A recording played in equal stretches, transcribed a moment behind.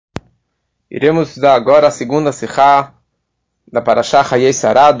Iremos estudar agora a segunda Sihá da Parashá Hayei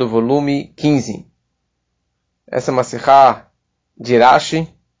Sarah, do volume 15. Essa é uma Sihá de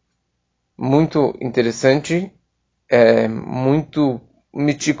Rashi, muito interessante, muito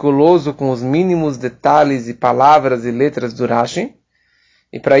meticuloso com os mínimos detalhes e palavras e letras do Rashi.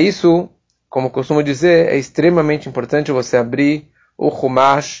 E para isso, como costumo dizer, é extremamente importante você abrir o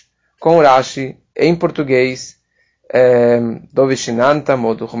Chumash com o Rashi em português, do Vishnantam,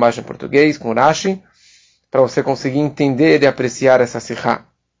 ou do Chumash em português, com Rashi, para você conseguir entender e apreciar essa Sihá.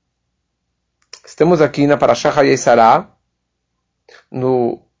 Estamos aqui na Parashá Hayei Sarah,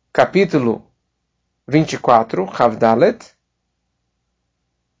 no capítulo 24, Havdalet,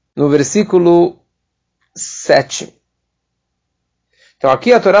 no versículo 7. Então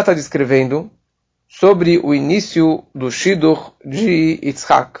aqui a Torá está descrevendo sobre o início do Shidduch de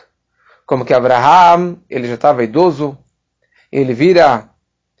Yitzhak. Como que Abraham, ele já estava idoso, ele vira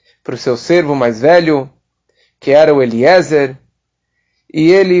para o seu servo mais velho, que era o Eliezer, e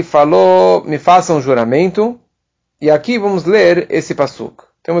ele falou, me faça um juramento, e aqui vamos ler esse pasuk.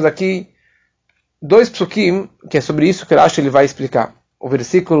 Temos aqui dois psukim, que é sobre isso que Rashi ele vai explicar. O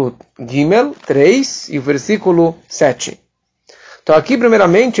versículo Gimel, 3, e o versículo 7. Então aqui,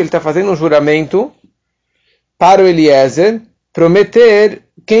 primeiramente, ele está fazendo um juramento para o Eliezer, prometer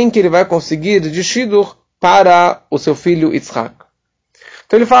quem que ele vai conseguir de Shidduch para o seu filho Yitzhak.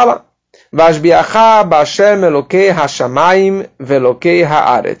 Então ele fala, Vashbiacha b'Hashem Elokei hashamayim ve'Elokei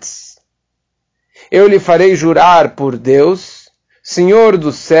haaretz. Eu lhe farei jurar por Deus, Senhor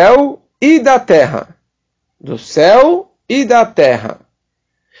do céu e da terra. Do céu e da terra.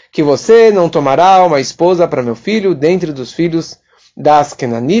 Que você não tomará uma esposa para meu filho dentre dos filhos das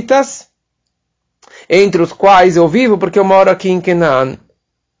Kenanitas, entre os quais eu vivo porque eu moro aqui em Canaã.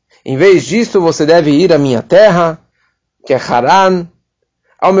 Em vez disso, você deve ir à minha terra, que é Haran,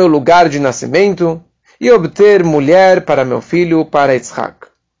 ao meu lugar de nascimento, e obter mulher para meu filho, para Yitzhak.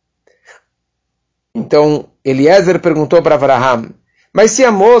 Então, Eliezer perguntou para Abraham, mas se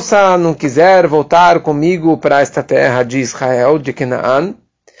a moça não quiser voltar comigo para esta terra de Israel, de Canaã,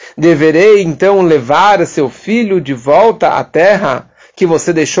 deverei então levar seu filho de volta à terra que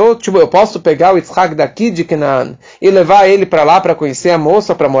você deixou? Tipo, eu posso pegar o Yitzhak daqui de Canaã e levar ele para lá para conhecer a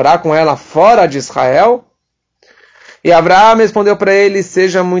moça, para morar com ela fora de Israel? E Abraão respondeu para ele,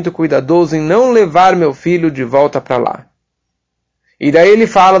 seja muito cuidadoso em não levar meu filho de volta para lá. E daí ele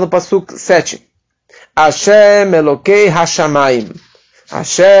fala no pasuk 7, Hashem Elokei Hashamayim,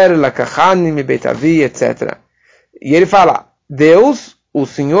 Asher Lakachani Mi Beit Avi, etc. E ele fala, Deus, o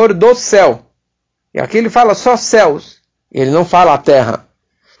Senhor do céu. E aqui ele fala só céus. Ele não fala a terra.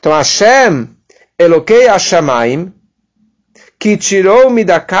 Então Hashem Elokei Hashamayim, que tirou-me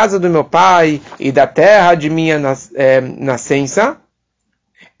da casa do meu pai e da terra de minha nascença,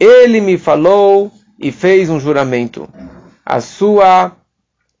 ele me falou e fez um juramento. A sua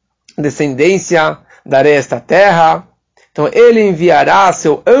descendência darei esta terra. Então ele enviará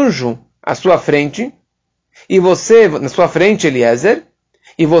seu anjo à sua frente, e você, na sua frente, Eliezer,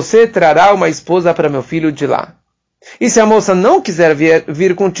 e você trará uma esposa para meu filho de lá. E se a moça não quiser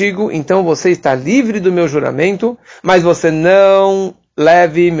vir contigo, então você está livre do meu juramento, mas você não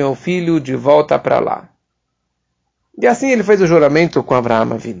leve meu filho de volta para lá. E assim ele fez o juramento com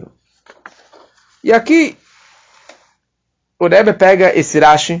Abraham vindo. E aqui, o Rebbe pega esse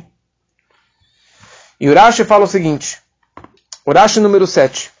Rashi, e o Rashi fala o seguinte, o Rashi número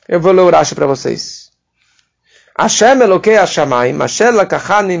 7, eu vou ler o Rashi para vocês. Hashem Elokei Hashamayim, Asher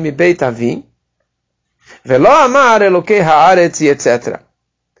Lakachani Mi Beit Avi, Velo amar Elokei haaretz, etc.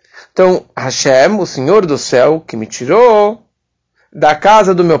 Então, Hashem, o Senhor do céu, que me tirou da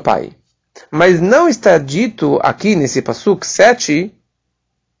casa do meu pai. Mas não está dito aqui nesse pasuk 7,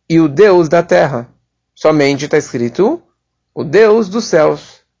 e o Deus da terra. Somente está escrito, o Deus dos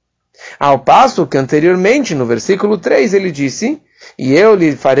céus. Ao passo que anteriormente, no versículo 3, ele disse, e eu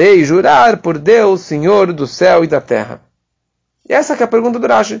lhe farei jurar por Deus, Senhor do céu e da terra. E essa que é a pergunta do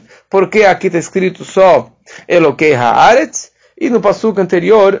Rashi. Por que aqui está escrito só Elokei haaretz, e no pasuk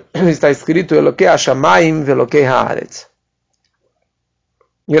anterior está escrito Elokei hashamayim ve'Elokei haaretz?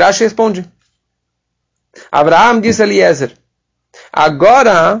 E Rashi responde, Abraham disse a Eliezer,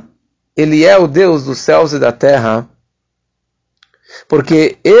 agora ele é o Deus dos céus e da terra,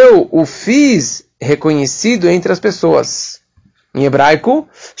 porque eu o fiz reconhecido entre as pessoas. Em hebraico,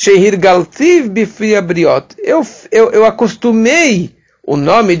 Shehir Galtiv Bifri Abriot. Eu acostumei o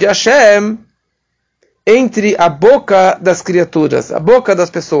nome de Hashem entre a boca das criaturas, a boca das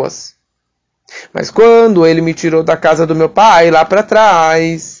pessoas. Mas quando ele me tirou da casa do meu pai, lá para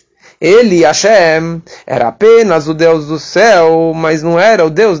trás, Ele, Hashem, era apenas o Deus do céu, mas não era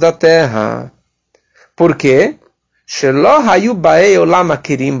o Deus da terra. Por quê?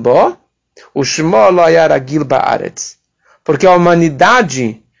 Porque a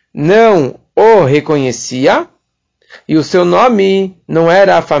humanidade não o reconhecia e o seu nome não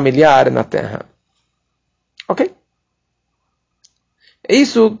era familiar na terra. Ok? É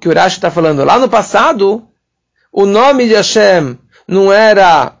isso que o Rashi está falando. Lá no passado, o nome de Hashem não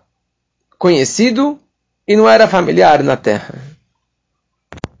era conhecido e não era familiar na terra.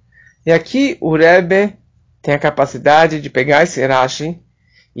 E aqui o Rebbe tem a capacidade de pegar esse Rashi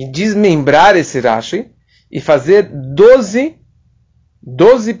e desmembrar esse Rashi e fazer 12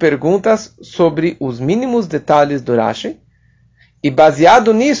 perguntas sobre os mínimos detalhes do Rashi. E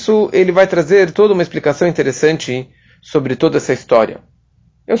baseado nisso, ele vai trazer toda uma explicação interessante sobre toda essa história.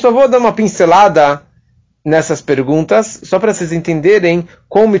 Eu só vou dar uma pincelada nessas perguntas, só para vocês entenderem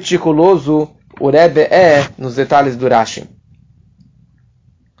quão meticuloso o Rebbe é nos detalhes do Rashi.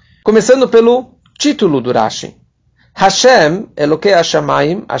 Começando pelo título do Rashi. Hashem, Elokei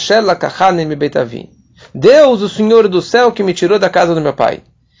Hashamayim, Asher lakachani mi beit avi. Deus, o Senhor do céu, que me tirou da casa do meu pai.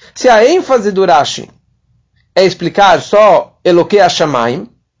 Se a ênfase do Rashi é explicar só Elokei Hashamayim,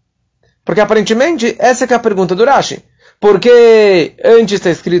 porque aparentemente essa que é a pergunta do Rashi. Porque antes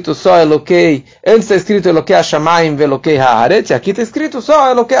está escrito só Elokei, antes está escrito Elokei Hashamayim ve'Elokei haaretz, e aqui está escrito só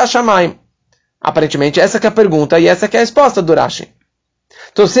Elokei Hashamayim. Aparentemente essa que é a pergunta e essa que é a resposta do Rashi.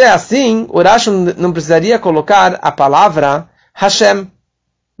 Então se é assim, o Rashi não precisaria colocar a palavra Hashem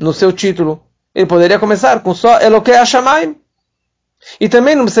no seu título. Ele poderia começar com só Elokei Hashamayim. E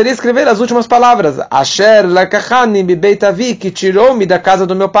também não precisaria escrever as últimas palavras. Asher lakachani mi beit avi, que tirou-me da casa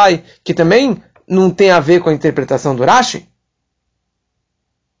do meu pai. Que também não tem a ver com a interpretação do Rashi.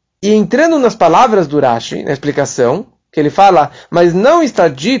 E entrando nas palavras do Rashi, na explicação, que ele fala, mas não está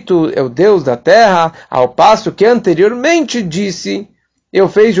dito é o Deus da terra, ao passo que anteriormente disse, eu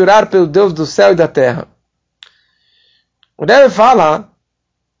fiz jurar pelo Deus do céu e da terra. O Rebbe fala,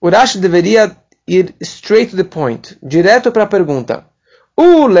 o Rashi deveria ir straight to the point, direto para a pergunta.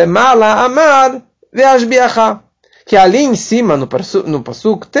 Lemala amar ve'ashbiacha. Que ali em cima, no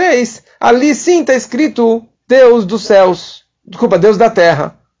Pasuk 3, ali sim está escrito Deus dos céus. Desculpa, Deus da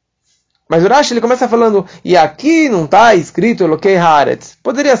terra. Mas o Rashi ele começa falando, e aqui não está escrito Elokei haaretz.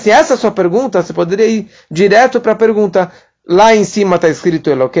 Poderia, se essa é a sua pergunta, você poderia ir direto para a pergunta. Lá em cima está escrito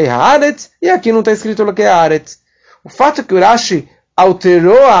Elokei haaretz, e aqui não está escrito Elokei haaretz. O fato que o Rashi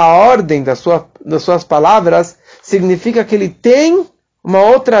alterou a ordem das suas palavras, significa que ele tem uma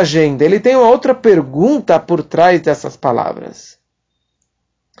outra agenda, ele tem uma outra pergunta por trás dessas palavras.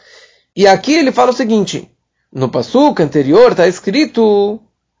 E aqui ele fala o seguinte, no pasuk anterior está escrito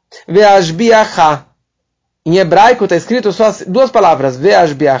Ve'ashbiacha. Em hebraico está escrito só duas palavras,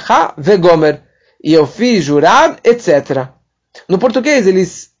 Ve'ashbiacha, Ve'gomer. E eu fiz jurar, etc. No português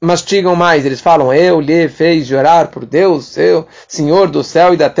eles mastigam mais, eles falam, eu lhe fiz jurar por Deus, seu Senhor do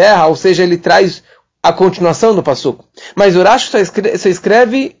céu e da terra, ou seja, ele traz a continuação do passuco. Mas o Rashi só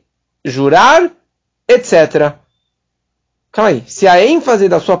escreve jurar, etc. Calma aí. Se a ênfase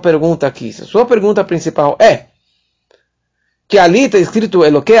da sua pergunta aqui, se a sua pergunta principal é que ali está escrito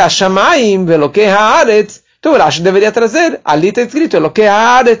Elokei Hashamayim ve'Elokei haaretz, então o Rashi deveria trazer, ali está escrito Elokei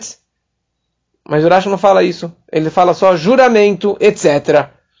haaretz. Mas o Rashi não fala isso. Ele fala só juramento, etc.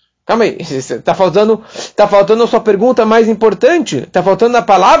 Calma aí. Está faltando a sua pergunta mais importante. Está faltando a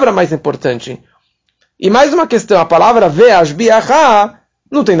palavra mais importante. E mais uma questão, a palavra ve'ashbiacha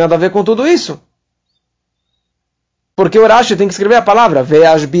não tem nada a ver com tudo isso. Porque o Rashi tem que escrever a palavra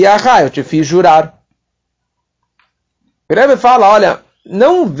ve'ashbiacha, eu te fiz jurar. O Rebbe fala, olha,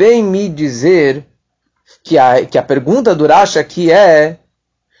 não vem me dizer que a pergunta do Rashi aqui é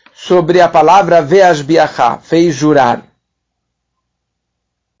sobre a palavra ve'ashbiacha, fez jurar.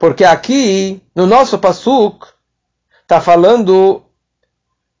 Porque aqui, no nosso pasuk, está falando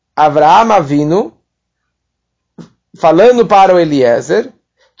Avraham Avinu, falando para o Eliezer,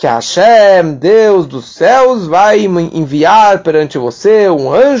 que Hashem, Deus dos céus, vai enviar perante você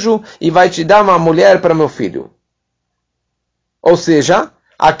um anjo e vai te dar uma mulher para meu filho. Ou seja,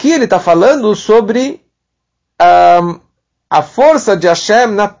 aqui ele está falando sobre a força de Hashem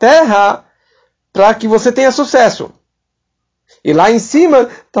na terra para que você tenha sucesso. E lá em cima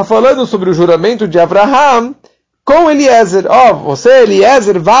está falando sobre o juramento de Avraham com Eliezer. Você,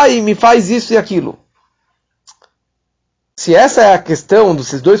 Eliezer, vai e me faz isso e aquilo. Se essa é a questão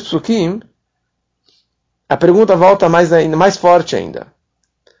desses dois psukim, a pergunta volta ainda mais forte ainda.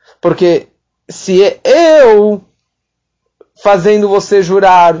 Porque se é eu fazendo você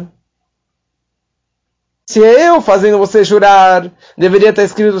jurar, Se é eu fazendo você jurar, deveria estar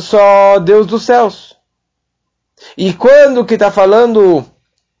escrito só Deus dos céus. E quando que está falando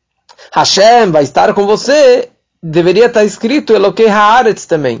Hashem vai estar com você, deveria estar escrito Elokei Haaretz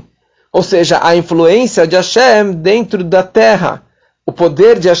também. Ou seja, a influência de Hashem dentro da terra. O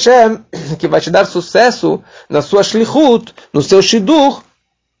poder de Hashem que vai te dar sucesso na sua shlichut, no seu shidur,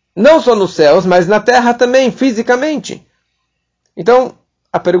 não só nos céus, mas na terra também, fisicamente. Então,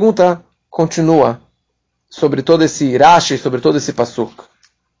 a pergunta continua sobre todo esse Rashi, sobre todo esse Pasuk.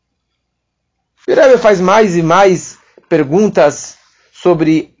 E o Rebbe faz mais e mais perguntas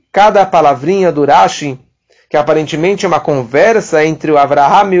sobre cada palavrinha do Rashi, que aparentemente é uma conversa entre o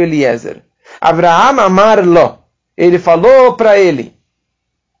Avraham e o Eliezer. Avraham amar lo. Ele falou para ele.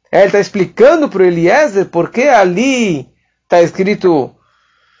 Ele está explicando para o Eliezer porque ali está escrito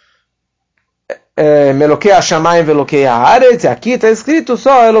Melokei Hashamayim velokei haaretz, aqui está escrito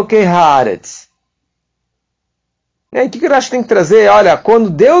só Elokei haaretz. O que o Rashi tem que trazer? Olha, quando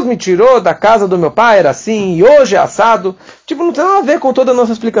Deus me tirou da casa do meu pai era assim, e hoje é assado. Não tem nada a ver com toda a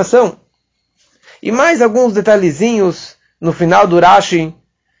nossa explicação. E mais alguns detalhezinhos no final do Rashi,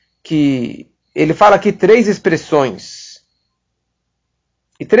 que ele fala aqui 3 expressões.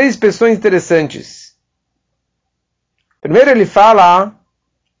 E 3 expressões interessantes. Primeiro ele fala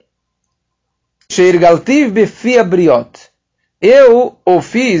Sheirgaltiv befi abriot. Eu o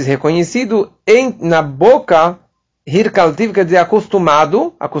fiz reconhecido na boca. Hirkaltiv quer dizer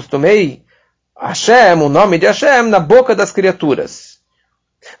acostumado, acostumei Hashem, o nome de Hashem, na boca das criaturas.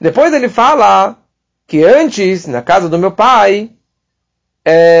 Depois ele fala que antes, na casa do meu pai,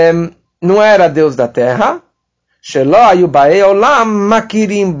 não era Deus da terra. Shelo ayu baei olam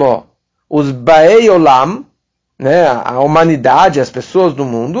makirim bo. Os baei olam, né, a humanidade, as pessoas do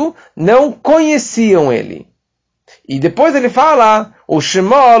mundo, não conheciam ele. E depois ele fala o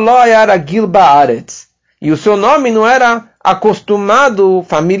shemo lo yaragil baaretz. E o seu nome não era acostumado,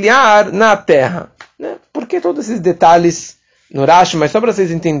 familiar na terra. Por que todos esses detalhes no Rashi? Mas só para vocês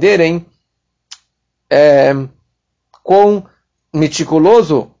entenderem quão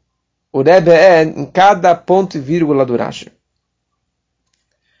meticuloso o Rebbe é em cada ponto e vírgula do Rashi.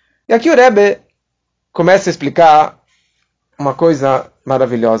 E aqui o Rebbe começa a explicar uma coisa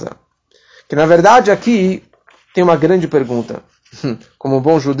maravilhosa. Que na verdade aqui tem uma grande pergunta. Como um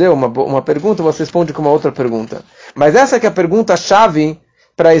bom judeu, uma pergunta você responde com uma outra pergunta. Mas essa que é a pergunta-chave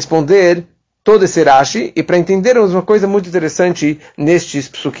para responder todo esse Rashi e para entendermos uma coisa muito interessante nestes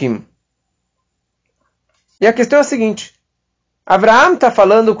psukim. E a questão é a seguinte. Avraham está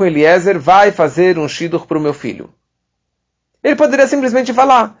falando com Eliezer, vai fazer um shidduch para o meu filho. Ele poderia simplesmente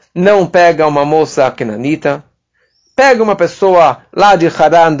falar, não pega uma moça kenanita, pega uma pessoa lá de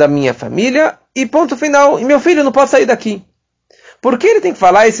Haran da minha família e ponto final, e meu filho não pode sair daqui. Por que ele tem que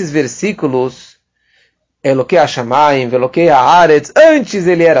falar esses versículos? Elokei Hashamayim, velokei haaretz. Antes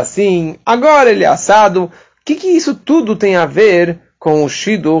ele era assim, agora ele é assado. O que isso tudo tem a ver com o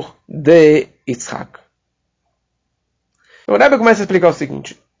shidduch de Yitzhak? O Rebbe começa a explicar o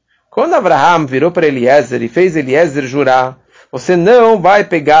seguinte. Quando Avraham virou para Eliezer e fez Eliezer jurar, você não vai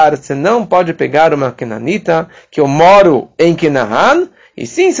pegar, você não pode pegar uma kenanita, que eu moro em Canaan, e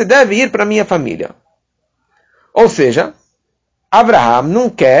sim, você deve ir para a minha família. Ou seja, Avraham não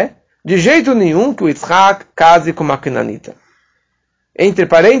quer, de jeito nenhum, que o Yitzhak case com uma Cananita. Entre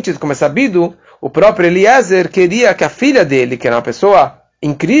parênteses, como é sabido, o próprio Eliezer queria que a filha dele, que era uma pessoa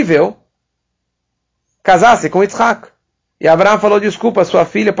incrível, casasse com Yitzhak. E Avraham falou, desculpa, sua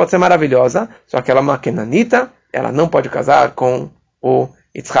filha pode ser maravilhosa, só que ela é uma Cananita, ela não pode casar com o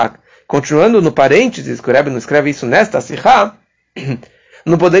Yitzhak. Continuando no parênteses, que o Rebbe não escreve isso nesta Sihá,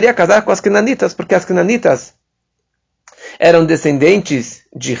 não poderia casar com as Cananitas, porque as Cananitas eram descendentes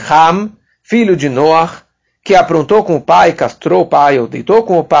de Ham, filho de Noach, que aprontou com o pai, castrou o pai, ou deitou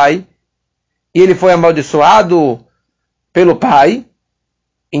com o pai, e ele foi amaldiçoado pelo pai.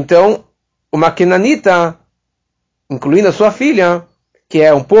 Então, uma Kenanita, incluindo a sua filha, que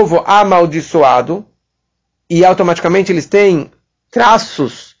é um povo amaldiçoado, e automaticamente eles têm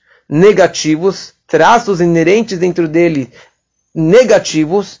traços negativos, traços inerentes dentro dele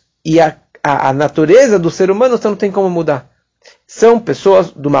negativos, e a natureza do ser humano você não tem como mudar. São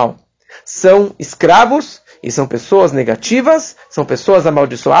pessoas do mal. São escravos e são pessoas negativas, são pessoas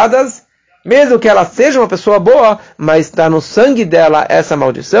amaldiçoadas, mesmo que ela seja uma pessoa boa, mas está no sangue dela essa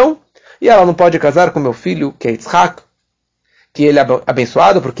maldição, e ela não pode casar com meu filho, que é Yitzhak, que ele é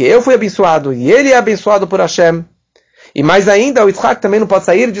abençoado, porque eu fui abençoado, e ele é abençoado por Hashem. E mais ainda, o Yitzhak também não pode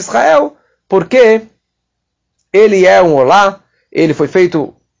sair de Israel, porque ele é um olá, ele foi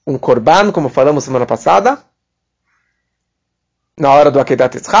feito um korban, como falamos semana passada, na hora do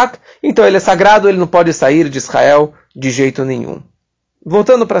Akedat Yitzhak, então ele é sagrado, ele não pode sair de Israel de jeito nenhum.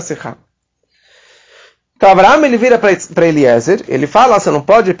 Voltando para Sechá. Então Abraham ele vira para Eliezer, ele fala, você não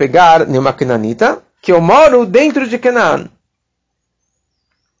pode pegar nenhuma Cananita, que eu moro dentro de Canaã.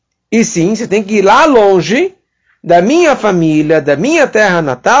 E sim, você tem que ir lá longe da minha família, da minha terra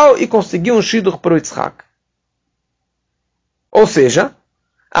natal, e conseguir um shidduch para o Yitzhak. Ou seja,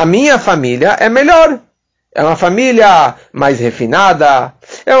 a minha família é melhor. É uma família mais refinada,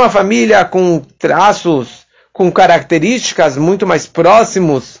 é uma família com traços, com características muito mais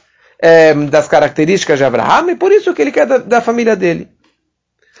próximos das características de Abraham, e por isso que ele quer da família dele.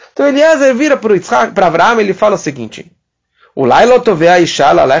 Então Eliezer vira para Abraham e ele fala o seguinte,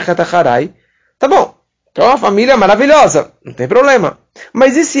 tá bom, então é uma família maravilhosa, não tem problema.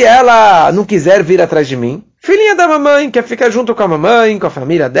 Mas e se ela não quiser vir atrás de mim? Filhinha da mamãe, quer ficar junto com a mamãe, com a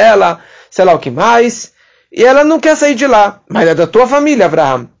família dela, sei lá o que mais, e ela não quer sair de lá, mas é da tua família,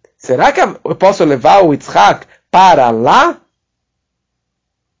 Abraham. Será que eu posso levar o Yitzhak para lá?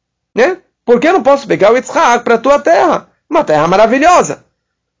 Né? Por que eu não posso pegar o Yitzhak para a tua terra? Uma terra maravilhosa.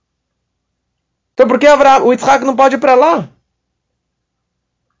 Então por que o Yitzhak não pode ir para lá?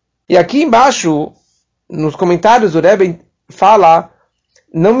 E aqui embaixo, nos comentários, o Rebbe fala,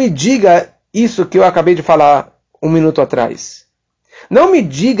 não me diga isso que eu acabei de falar um minuto atrás. Não me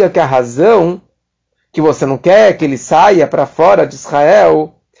diga que a razão que você não quer que ele saia para fora de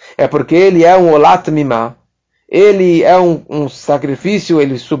Israel é porque ele é um Olat Mimá. Ele é um sacrifício,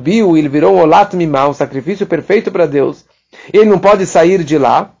 ele subiu, ele virou um Olat Mimá, um sacrifício perfeito para Deus. Ele não pode sair de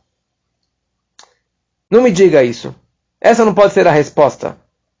lá. Não me diga isso. Essa não pode ser a resposta.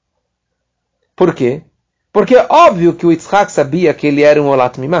 Por quê? Porque é óbvio que o Yitzhak sabia que ele era um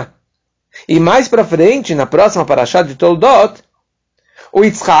Olat Mimá. E mais para frente, na próxima parashá de Toldot, o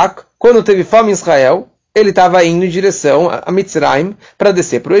Yitzhak, quando teve fome em Israel, ele estava indo em direção a Mitzrayim para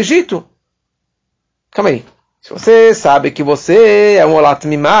descer para o Egito. Calma aí. Se você sabe que você é um Olat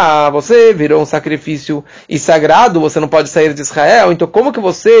Mimá, você virou um sacrifício e sagrado, você não pode sair de Israel, então como que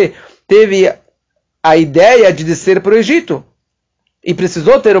você teve a ideia de descer para o Egito? E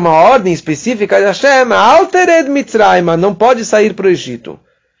precisou ter uma ordem específica de Hashem, Altered Mitzrayim, não pode sair para o Egito.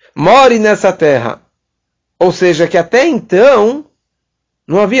 More nessa terra. Ou seja, que até então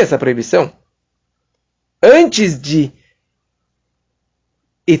não havia essa proibição. Antes de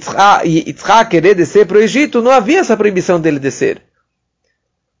Yitzhak querer descer para o Egito, não havia essa proibição dele descer.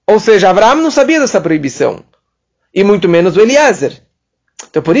 Ou seja, Abraham não sabia dessa proibição. E muito menos o Eliezer.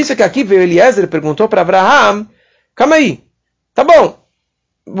 Então por isso que aqui veio Eliezer e perguntou para Abraham, calma aí, tá bom,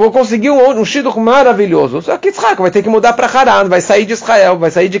 vou conseguir um shidduch maravilhoso. Só que Yitzhak vai ter que mudar para Haran, vai sair de Israel,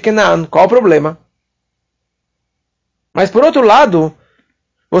 vai sair de Canaã. Qual o problema? Mas por outro lado,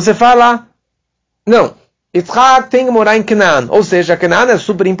 você fala, não, Yitzhak tem que morar em Canaã. Ou seja, Canaã é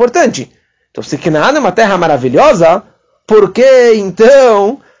super importante. Então se Canaã é uma terra maravilhosa, por que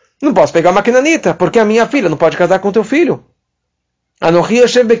então não posso pegar uma Canaanita? Porque a minha filha não pode casar com teu filho. Anochi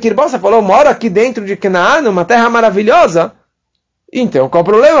Yoshev Bekirbó, você falou, mora aqui dentro de Canaã, uma terra maravilhosa. Então, qual o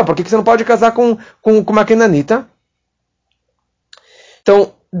problema? Por que você não pode casar com uma Canaanita?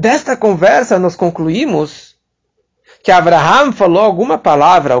 Então, desta conversa nós concluímos que Abraham falou alguma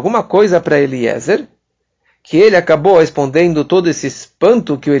palavra, alguma coisa para Eliezer, que ele acabou respondendo todo esse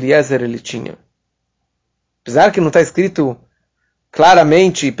espanto que o Eliezer ele tinha. Apesar que não está escrito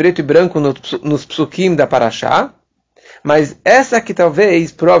claramente, preto e branco, nos psukim da Parashá, mas essa que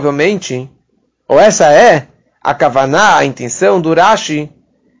talvez, provavelmente, ou essa é a kavaná, a intenção do Rashi,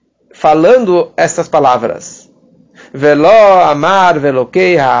 falando essas palavras. Velo amar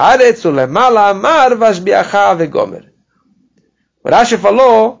velokei haaretz ulemala amar vashbiacha vegomer. O Rashi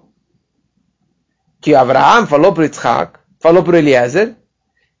falou que Abraham falou para Yitzhak, falou para Eliezer,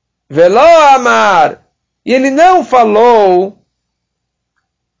 Velo amar, e ele não falou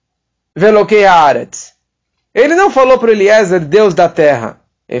velokei haaretz. Ele não falou para Eliezer, Deus da terra.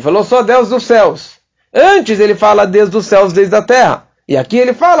 Ele falou só Deus dos céus. Antes ele fala Deus dos céus, Deus da terra. E aqui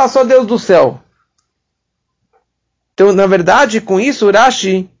ele fala só Deus do céu. Então, na verdade, com isso,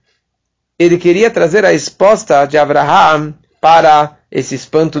 Rashi, ele queria trazer a resposta de Abraham para esse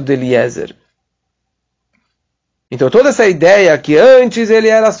espanto de Eliezer. Então, toda essa ideia que antes ele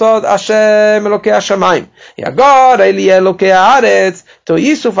era só Hashem, Elokei Hashamayim, e agora ele é Elokei Haaretz, então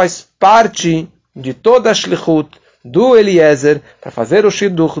isso faz parte de toda a shlichut do Eliezer para fazer o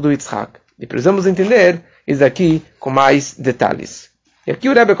shidduch do Yitzhak. E precisamos entender isso aqui com mais detalhes. E aqui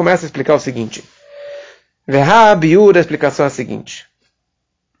o Rebbe começa a explicar o seguinte. Veha biur, a explicação é a seguinte.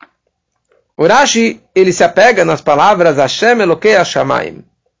 O Rashi, ele se apega nas palavras Hashem Elokei Hashamayim.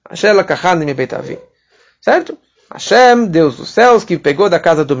 Hashem Elokachan mi beit avi. Certo? Hashem, Deus dos céus, que pegou da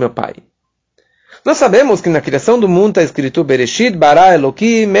casa do meu pai. Nós sabemos que na criação do mundo está escrito Bereshit bara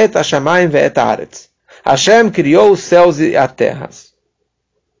Elokim et hashamayim ve'et haaretz. Hashem criou os céus e a terra.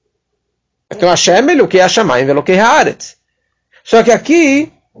 Então Hashem Elokim hashamayim ve'Elokim haaretz. Só que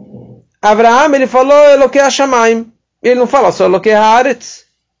aqui, Abraham ele falou Elokim hashamayim. Ele não fala só Elokim haaretz.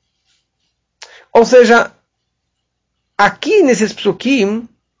 Ou seja, aqui nesses psukim,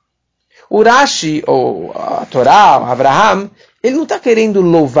 o Rashi, ou a Torá, o Abraham, ele não está querendo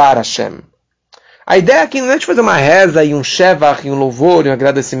louvar Hashem. A ideia aqui não é de fazer uma reza e um shevach, e um louvor, e um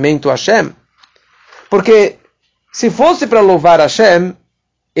agradecimento a Hashem. Porque se fosse para louvar Hashem,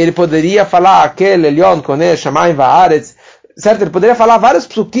 ele poderia falar aquele Elyon, Koneh, Shamayim, Va'aretz, certo? Ele poderia falar vários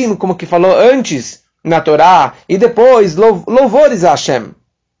psukim, como que falou antes na Torá, e depois louvores a Hashem.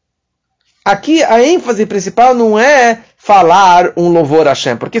 Aqui a ênfase principal não é falar um louvor a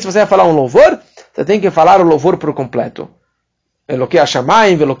Hashem, porque se você vai falar um louvor, você tem que falar o louvor por completo. Elokei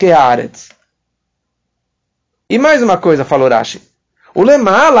Hashamayim, Elokei Haaretz. E mais uma coisa, falou Rashi. O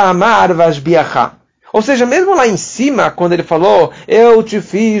lemala amar vashbiachá. Ou seja, mesmo lá em cima, quando ele falou, eu te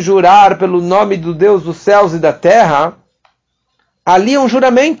fiz jurar pelo nome do Deus dos céus e da terra, ali é um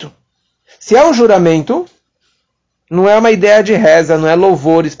juramento. Se é um juramento, não é uma ideia de reza, não é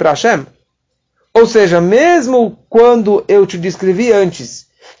louvores para Hashem. Ou seja, mesmo quando eu te descrevi antes,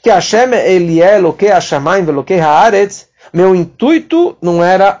 que Hashem ele é Elokei Hashamayim ve'Elokei Haaretz, meu intuito não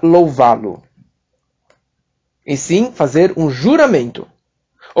era louvá-lo, e sim fazer um juramento.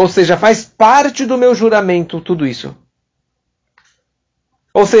 Ou seja, faz parte do meu juramento tudo isso.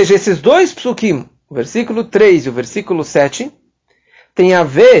 Ou seja, esses dois psukim, o versículo 3 e o versículo 7, têm a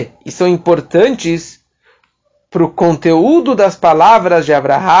ver e são importantes para o conteúdo das palavras de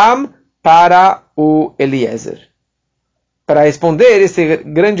Abraham para o Eliezer. Para responder essa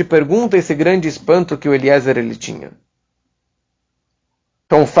grande pergunta, esse grande espanto que o Eliezer ele tinha.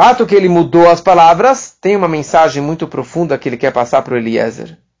 Então, o fato que ele mudou as palavras tem uma mensagem muito profunda que ele quer passar para o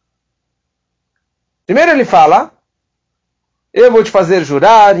Eliezer. Primeiro ele fala, eu vou te fazer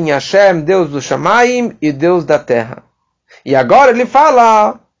jurar em Hashem, Deus do Shamayim e Deus da terra. E agora ele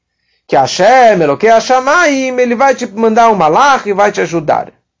fala que Hashem, Elokei Hashamayim, ele vai te mandar um malach e vai te ajudar.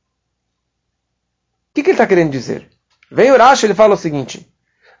 O que ele está querendo dizer? Vem o Rashi, ele fala o seguinte,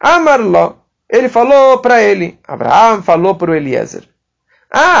 Amar lo, ele falou para ele, Abraham falou para o Eliezer,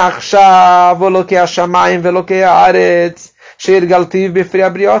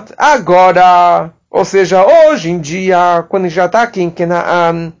 agora, ou seja, hoje em dia, quando já está aqui em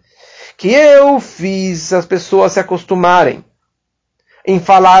Canaã, que eu fiz as pessoas se acostumarem em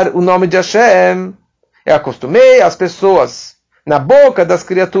falar o nome de Hashem, eu acostumei as pessoas na boca das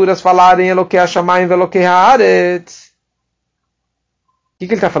criaturas falarem Elokei Hashamayim ve'Elokei Haaretz. O que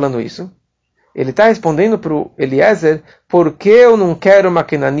ele está falando isso? Ele está respondendo para o Eliezer, por que eu não quero uma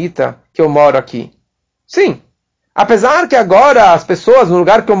Kenanita que eu moro aqui? Sim, apesar que agora as pessoas, no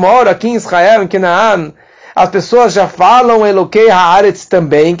lugar que eu moro, aqui em Israel, em Canaã, as pessoas já falam Elokei Haaretz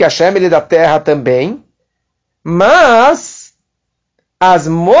também, que Hashem ele da terra também, mas as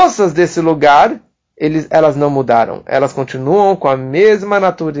moças desse lugar, elas não mudaram. Elas continuam com a mesma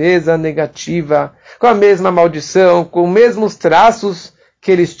natureza negativa, com a mesma maldição, com os mesmos traços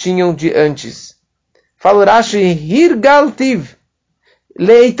que eles tinham de antes. Fala Rashi, hirgaltiv,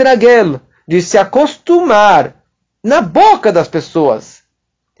 leitragel, de se acostumar na boca das pessoas.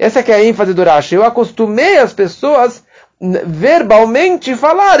 Essa que é a ênfase do Rashi. Eu acostumei as pessoas verbalmente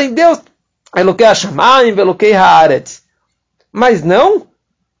falarem Deus, Elokei Hashamayim ve'Elokei Haaretz. Mas não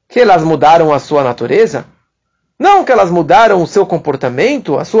que elas mudaram a sua natureza, não que elas mudaram o seu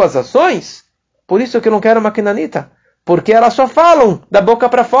comportamento, as suas ações. Por isso que eu não quero uma Kenanita. Porque elas só falam da boca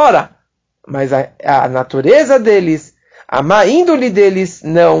para fora. Mas a natureza deles, a má índole deles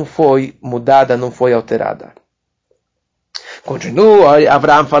não foi mudada, não foi alterada. Continua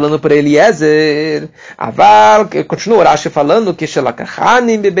Abraham falando para Eliezer. Continua Rashi falando que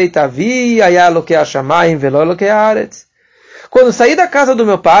quando saí da casa do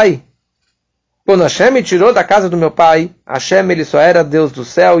meu pai, quando Hashem me tirou da casa do meu pai, Hashem ele só era Deus do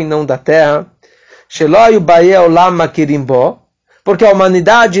céu e não da terra. Porque a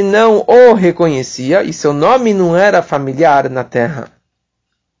humanidade não o reconhecia e seu nome não era familiar na terra.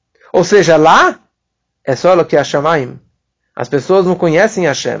 Ou seja, lá é só Elokei Hashamayim. As pessoas não conhecem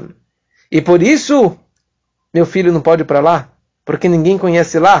Hashem. E por isso, meu filho não pode ir para lá, porque ninguém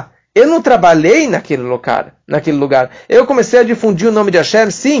conhece lá. Eu não trabalhei naquele lugar. Eu comecei a difundir o nome de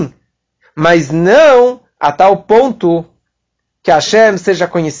Hashem, sim, mas não a tal ponto que Hashem seja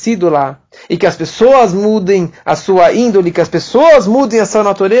conhecido lá, e que as pessoas mudem a sua índole, que as pessoas mudem a sua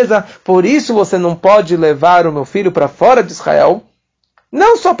natureza, por isso você não pode levar o meu filho para fora de Israel,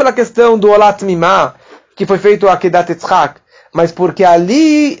 não só pela questão do Olat Mimá, que foi feito a Akedat Yitzhak, mas porque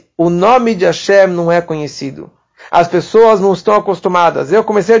ali o nome de Hashem não é conhecido. As pessoas não estão acostumadas. Eu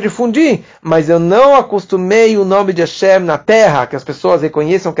comecei a difundir, mas eu não acostumei o nome de Hashem na terra, que as pessoas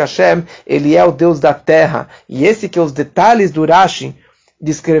reconheçam que Hashem, ele é o Deus da terra. E esse que é os detalhes do Rashi,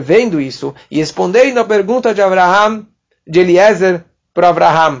 descrevendo isso, e respondendo a pergunta de Abraham, de Eliezer para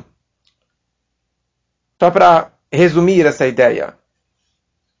Abraham. Só para resumir essa ideia.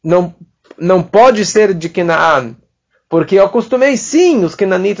 Não pode ser de Canaã, porque eu acostumei sim os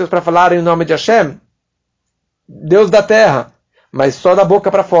cananitas para falarem o nome de Hashem, Deus da terra, mas só da boca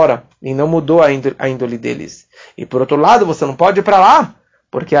para fora, e não mudou a índole deles. E por outro lado, você não pode ir para lá,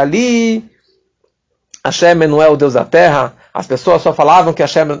 porque ali Hashem não é o Deus da terra, as pessoas só falavam que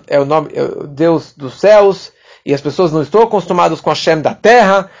Hashem é o Deus dos céus, e as pessoas não estão acostumadas com Hashem da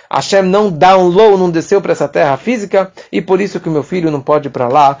terra, Hashem não download, não desceu para essa terra física, e por isso que o meu filho não pode ir para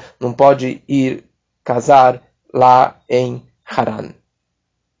lá, não pode ir casar lá em Haran.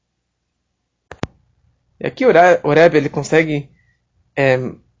 E aqui o Rebbe ele consegue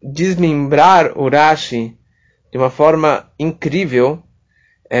desmembrar o Rashi de uma forma incrível,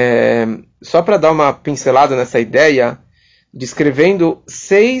 só para dar uma pincelada nessa ideia, descrevendo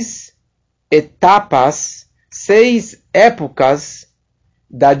 6 etapas, 6 épocas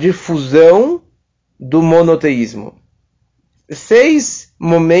da difusão do monoteísmo. 6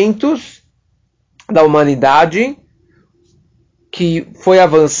 momentos da humanidade que foi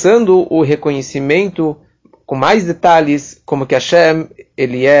avançando o reconhecimento com mais detalhes, como que Hashem,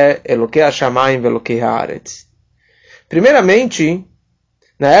 ele é Elokei Hashamayim ve'Elokei Haaretz. Primeiramente,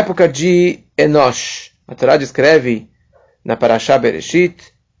 na época de Enosh, a Torá descreve na Parashá Bereshit,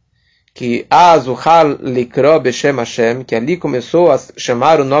 que Azuchal Likro Beshem Hashem, que ali começou a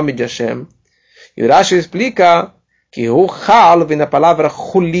chamar o nome de Hashem. E o Rashi explica que o Chal vem da palavra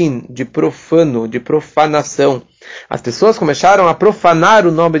Chulin, de profano, de profanação. As pessoas começaram a profanar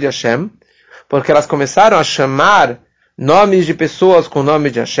o nome de Hashem, porque elas começaram a chamar nomes de pessoas com o nome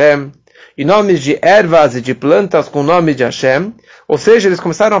de Hashem, e nomes de ervas e de plantas com o nome de Hashem, ou seja, eles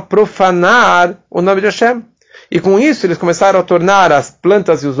começaram a profanar o nome de Hashem. E com isso eles começaram a tornar as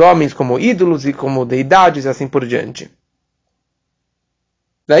plantas e os homens como ídolos e como deidades e assim por diante.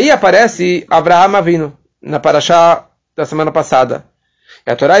 Daí aparece Abraham Avinu, na Parashá da semana passada.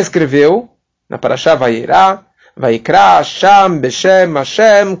 E a Torá escreveu, na Parashá Vayirá, Vaikra Sham Beshem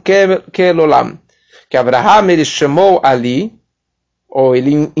Hashem Kelolam, que Abraham ele chamou ali, ou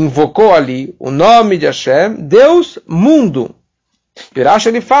ele invocou ali, o nome de Hashem, Deus mundo. E o Rashi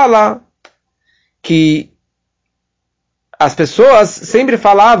ele fala que as pessoas sempre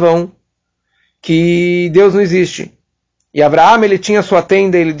falavam que Deus não existe. E Abraham ele tinha sua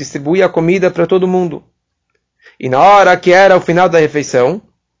tenda, ele distribuía comida para todo mundo. E na hora que era o final da refeição,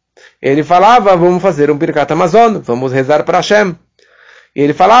 ele falava, vamos fazer um Birkat Hamazon, vamos rezar para Hashem. E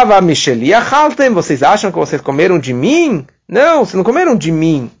ele falava, Misheli achaltem, vocês acham que vocês comeram de mim? Não, vocês não comeram de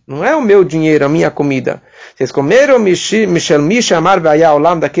mim. Não é o meu dinheiro, a minha comida. Vocês comeram Mishel Misha Amar Ve'aya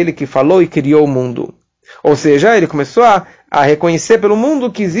Olam, daquele que falou e criou o mundo. Ou seja, ele começou a reconhecer pelo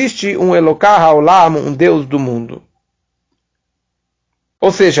mundo que existe um Elokah Haolam, um Deus do mundo.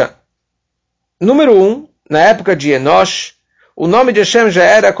 Ou seja, número 1, na época de Enosh, o nome de Hashem já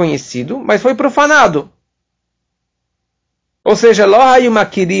era conhecido, mas foi profanado. Ou seja,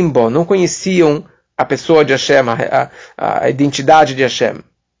 não conheciam a pessoa de Hashem, a identidade de Hashem.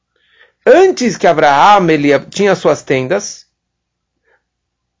 Antes que Abraham ele tinha suas tendas,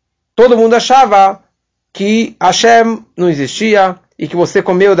 todo mundo achava que Hashem não existia e que você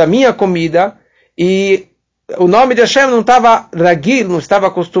comeu da minha comida e o nome de Hashem não estava ragil, não estava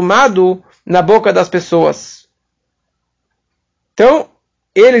acostumado na boca das pessoas. Então,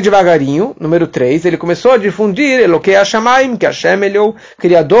 ele devagarinho, número 3, ele começou a difundir Elokei Hashamayim, que Hashem ele é o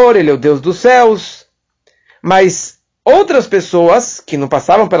Criador, ele é o Deus dos céus. Mas outras pessoas que não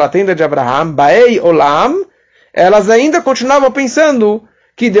passavam pela tenda de Abraham, Baei Olam, elas ainda continuavam pensando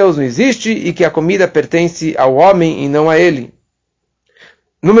que Deus não existe e que a comida pertence ao homem e não a ele.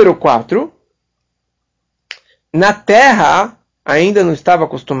 Número 4, na terra ainda não estava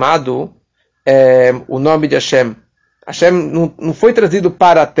acostumado o nome de Hashem. Hashem não foi trazido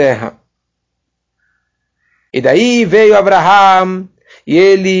para a terra. E daí veio Abraham e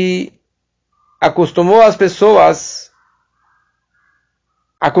ele acostumou as pessoas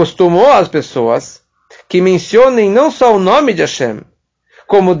que mencionem não só o nome de Hashem,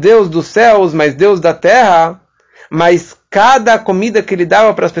 como Deus dos céus, mas Deus da terra, mas cada comida que ele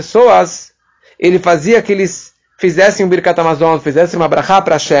dava para as pessoas, ele fazia que eles fizessem um Birkat Hamazon, fizessem uma brachá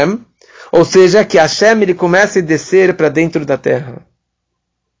para Hashem, ou seja, que Hashem ele comece a descer para dentro da terra.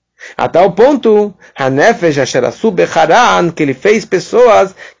 A tal ponto, Hanefesh Asherasu Becharan, que ele fez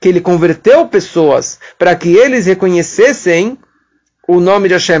pessoas, que ele converteu pessoas, para que eles reconhecessem o nome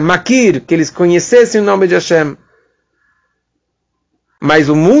de Hashem, Makir, que eles conhecessem o nome de Hashem. Mas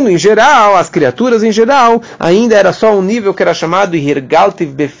o mundo em geral, as criaturas em geral, ainda era só um nível que era chamado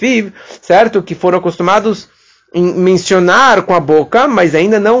Hirgaltiv Befiv, certo? Que foram acostumados a mencionar com a boca, mas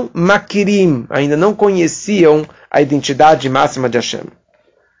ainda não Makirim, ainda não conheciam a identidade máxima de Hashem.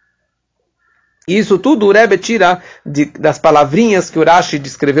 E isso tudo o Rebbe tira das palavrinhas que o Rashi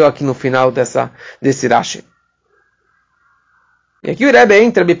descreveu aqui no final desse Rashi. E aqui o Rebbe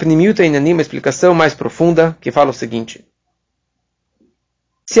entra em uma explicação mais profunda, que fala o seguinte.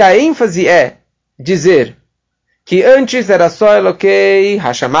 Se a ênfase é dizer que antes era só Elokei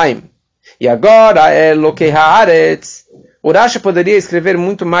Hashamayim, e agora é Elokei Haaretz, o Rashi poderia escrever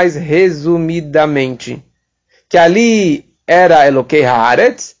muito mais resumidamente, que ali era Elokei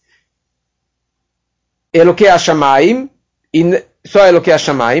Haaretz, Elokei Hashamayim, e só Elokei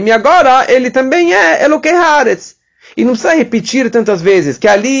Hashamayim, e agora ele também é Elokei Haaretz. E não precisa repetir tantas vezes, que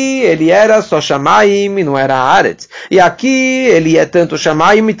ali ele era só Shamayim e não era Haaretz. E aqui ele é tanto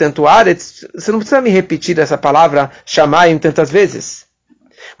Shamayim e tanto Haaretz. Você não precisa me repetir essa palavra Shamayim tantas vezes.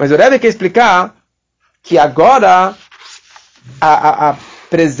 Mas o Rebbe quer explicar que agora a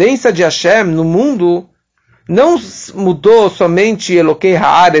presença de Hashem no mundo não mudou somente Elokei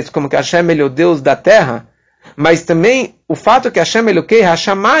Haaretz, como que Hashem ele é o Deus da terra, mas também o fato que Hashem Elokei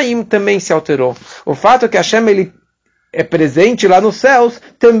Hashamayim também se alterou. O fato que Hashem ele é presente lá nos céus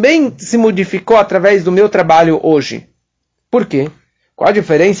também se modificou através do meu trabalho hoje. Por quê? Qual a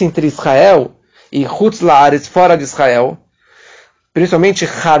diferença entre Israel e Chutz La'aretz, fora de Israel? Principalmente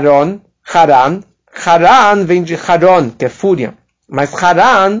Haran. Haran vem de Haron, que é fúria. Mas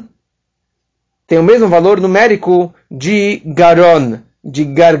Haran tem o mesmo valor numérico de Garon, de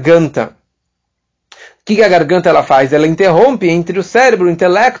garganta. O que a garganta ela faz? Ela interrompe entre o cérebro, o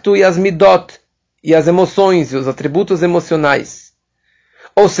intelecto e as midot, e as emoções, e os atributos emocionais.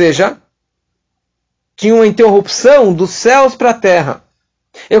 Ou seja, tinha uma interrupção dos céus para a terra.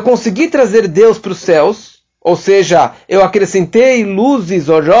 Eu consegui trazer Deus para os céus, ou seja, eu acrescentei luzes,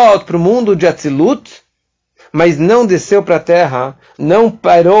 orot, para o mundo de Atzilut, mas não desceu para a terra, não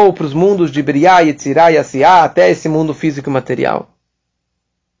parou para os mundos de Briá, Yetzirá e Asiá, até esse mundo físico e material.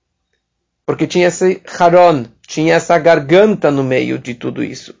 Porque tinha esse Haron, tinha essa garganta no meio de tudo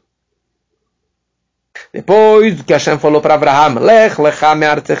isso. Depois que Hashem falou para Abraham, Lech lecha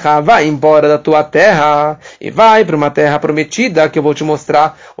me'artzecha, vai embora da tua terra e vai para uma terra prometida que eu vou te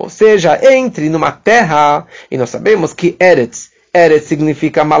mostrar. Ou seja, entre numa terra, e nós sabemos que Eretz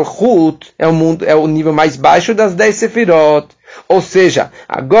significa Malchut, é o nível mais baixo das 10 Sefirot. Ou seja,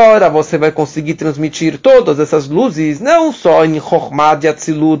 agora você vai conseguir transmitir todas essas luzes, não só em Chokhmah de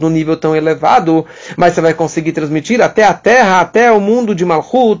Atzilut, no nível tão elevado, mas você vai conseguir transmitir até a terra, até o mundo de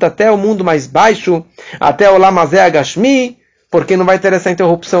Malchut, até o mundo mais baixo, até o Olam Hazeh Agashmi, porque não vai ter essa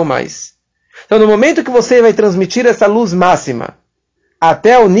interrupção mais. Então, no momento que você vai transmitir essa luz máxima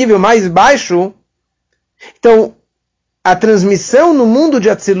até o nível mais baixo, então, a transmissão no mundo de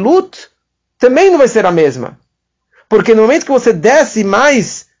Atzilut também não vai ser a mesma. Porque no momento que você desce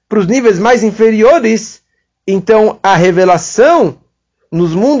mais para os níveis mais inferiores, então a revelação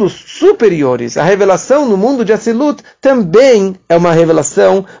nos mundos superiores, a revelação no mundo de Atzilut também é uma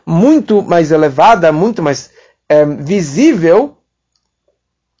revelação muito mais elevada, muito mais visível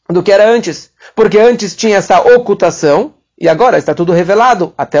do que era antes. Porque antes tinha essa ocultação e agora está tudo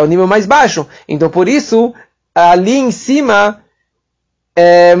revelado até o nível mais baixo. Então por isso, ali em cima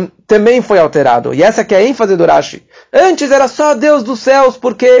também foi alterado. E essa que é a ênfase do Rashi. Antes era só Deus dos céus,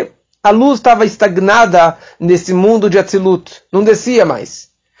 porque a luz estava estagnada nesse mundo de Atzilut. Não descia mais.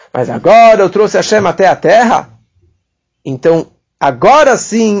 Mas agora eu trouxe Hashem até a terra. Então, agora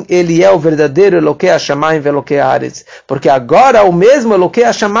sim, ele é o verdadeiro Elokei Hashamayim e Elokei Haaretz. Porque agora o mesmo Elokei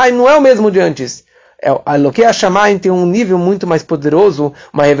Hashamayim não é o mesmo de antes. A Elokei Hashamayim tem um nível muito mais poderoso,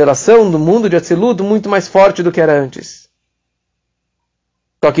 uma revelação do mundo de Atzilut muito mais forte do que era antes.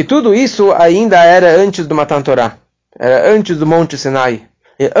 Só que tudo isso ainda era antes do Matan Torah. Era antes do Monte Sinai.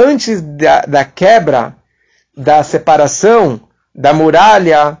 E antes da quebra, da separação, da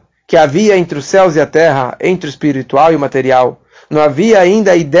muralha que havia entre os céus e a terra, entre o espiritual e o material. Não havia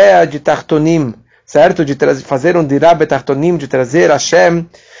ainda a ideia de Tartonim, certo? De fazer um Dirá Betartonim, de trazer Hashem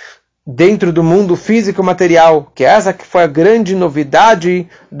dentro do mundo físico e material. Que essa que foi a grande novidade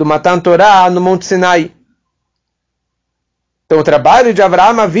do Matan Torah no Monte Sinai. Então o trabalho de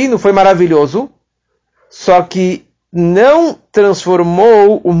Avraham Avinu foi maravilhoso, só que não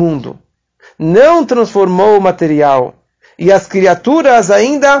transformou o mundo, não transformou o material. E as criaturas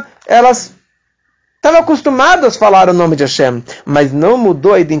ainda, elas estavam acostumadas a falar o nome de Hashem, mas não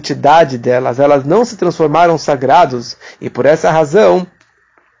mudou a identidade delas, elas não se transformaram sagrados. E por essa razão,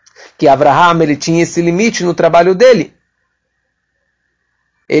 que Avraham ele tinha esse limite no trabalho dele.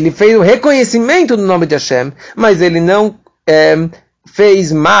 Ele fez o reconhecimento do nome de Hashem, mas ele não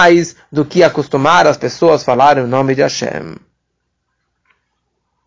fez mais do que acostumar as pessoas a falarem o nome de Hashem.